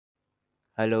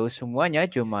Halo semuanya,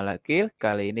 jumpa lagi.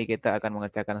 Kali ini kita akan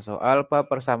mengerjakan soal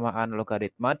persamaan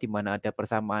logaritma di mana ada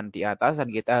persamaan di atas dan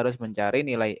kita harus mencari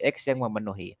nilai X yang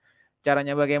memenuhi.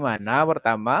 Caranya bagaimana?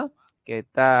 Pertama,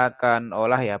 kita akan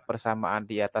olah ya persamaan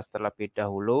di atas terlebih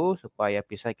dahulu supaya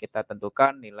bisa kita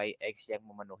tentukan nilai X yang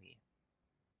memenuhi.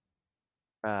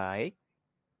 Baik,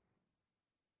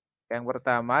 yang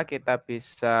pertama kita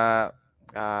bisa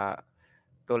uh,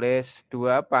 tulis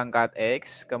 2 pangkat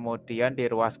X, kemudian di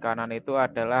ruas kanan itu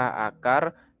adalah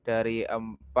akar dari 4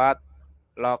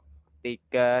 log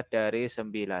 3 dari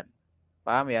 9.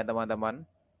 Paham ya teman-teman?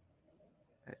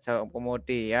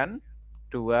 Kemudian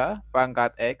 2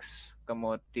 pangkat X,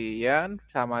 kemudian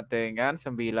sama dengan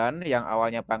 9 yang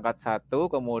awalnya pangkat 1,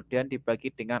 kemudian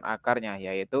dibagi dengan akarnya,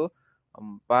 yaitu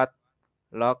 4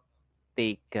 log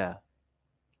 3.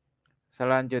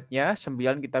 Selanjutnya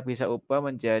 9 kita bisa ubah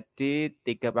menjadi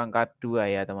 3 pangkat 2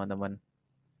 ya teman-teman.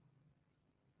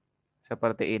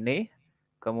 Seperti ini.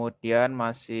 Kemudian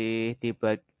masih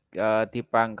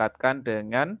dipangkatkan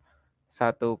dengan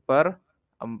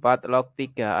 1/4 log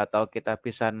 3 atau kita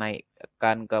bisa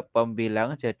naikkan ke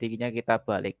pembilang jadinya kita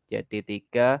balik jadi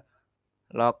 3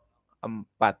 log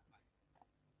 4.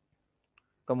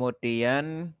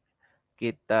 Kemudian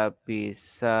kita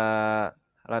bisa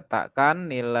letakkan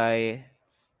nilai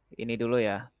ini dulu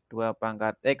ya. 2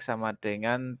 pangkat X sama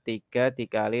dengan 3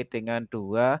 dikali dengan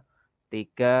 2,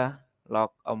 3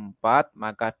 log 4,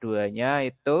 maka 2-nya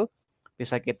itu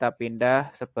bisa kita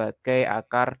pindah sebagai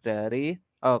akar dari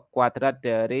kuadrat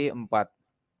dari 4.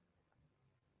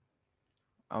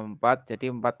 4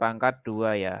 jadi 4 pangkat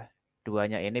 2 ya.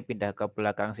 2-nya ini pindah ke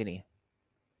belakang sini.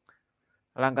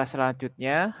 Langkah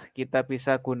selanjutnya kita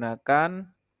bisa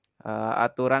gunakan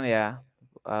aturan ya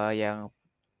yang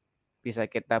bisa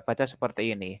kita baca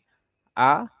seperti ini.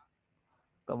 A,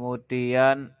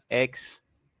 kemudian X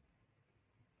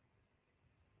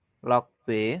log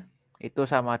B itu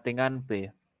sama dengan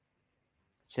B.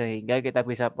 Sehingga kita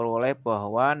bisa peroleh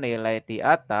bahwa nilai di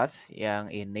atas yang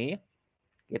ini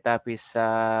kita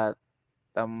bisa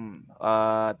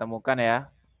temukan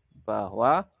ya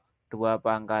bahwa 2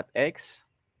 pangkat X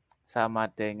sama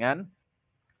dengan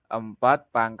 4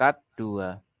 pangkat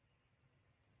 2.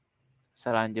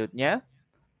 Selanjutnya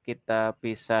kita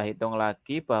bisa hitung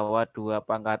lagi bahwa 2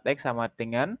 pangkat X sama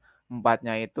dengan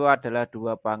 4-nya itu adalah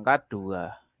 2 pangkat 2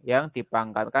 yang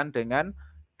dipangkatkan dengan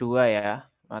 2 ya.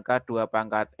 Maka 2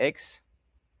 pangkat X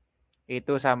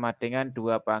itu sama dengan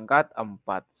 2 pangkat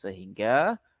 4.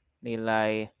 Sehingga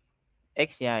nilai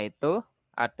X-nya itu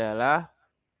adalah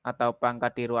atau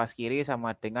pangkat di ruas kiri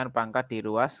sama dengan pangkat di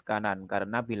ruas kanan.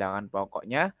 Karena bilangan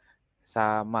pokoknya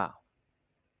sama.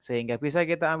 Sehingga bisa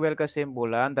kita ambil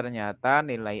kesimpulan ternyata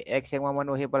nilai X yang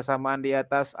memenuhi persamaan di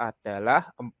atas adalah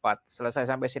 4. Selesai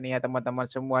sampai sini ya teman-teman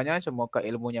semuanya. Semoga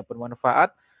ilmunya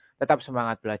bermanfaat. Tetap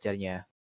semangat belajarnya.